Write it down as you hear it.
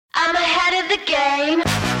I'm ahead of the game.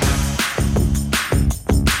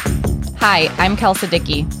 Hi, I'm Kel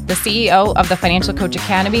Siddiqui, the CEO of the Financial Coach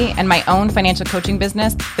Academy and my own financial coaching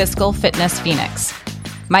business, Fiscal Fitness Phoenix.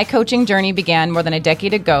 My coaching journey began more than a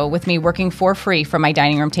decade ago with me working for free from my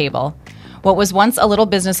dining room table. What was once a little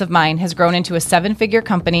business of mine has grown into a 7-figure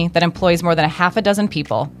company that employs more than a half a dozen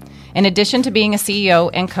people. In addition to being a CEO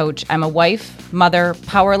and coach, I'm a wife, mother,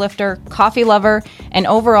 powerlifter, coffee lover, and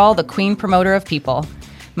overall the queen promoter of people.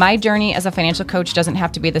 My journey as a financial coach doesn't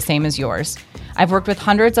have to be the same as yours. I've worked with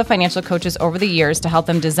hundreds of financial coaches over the years to help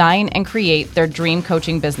them design and create their dream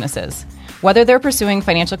coaching businesses. Whether they're pursuing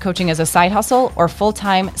financial coaching as a side hustle or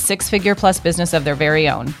full-time 6-figure plus business of their very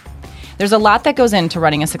own. There's a lot that goes into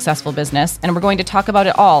running a successful business, and we're going to talk about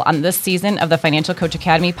it all on this season of the Financial Coach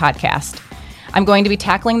Academy podcast. I'm going to be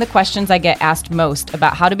tackling the questions I get asked most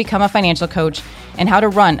about how to become a financial coach and how to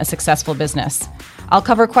run a successful business. I'll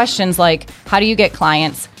cover questions like, how do you get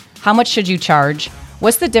clients? How much should you charge?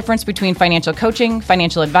 What's the difference between financial coaching,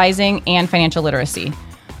 financial advising, and financial literacy?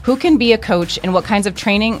 Who can be a coach and what kinds of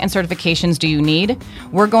training and certifications do you need?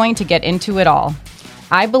 We're going to get into it all.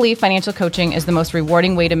 I believe financial coaching is the most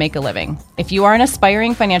rewarding way to make a living. If you are an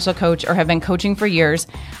aspiring financial coach or have been coaching for years,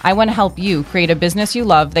 I want to help you create a business you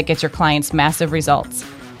love that gets your clients massive results.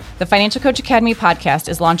 The Financial Coach Academy podcast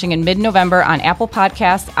is launching in mid-November on Apple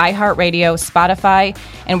Podcasts, iHeartRadio, Spotify,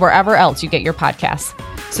 and wherever else you get your podcasts.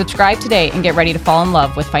 Subscribe today and get ready to fall in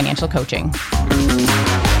love with financial coaching.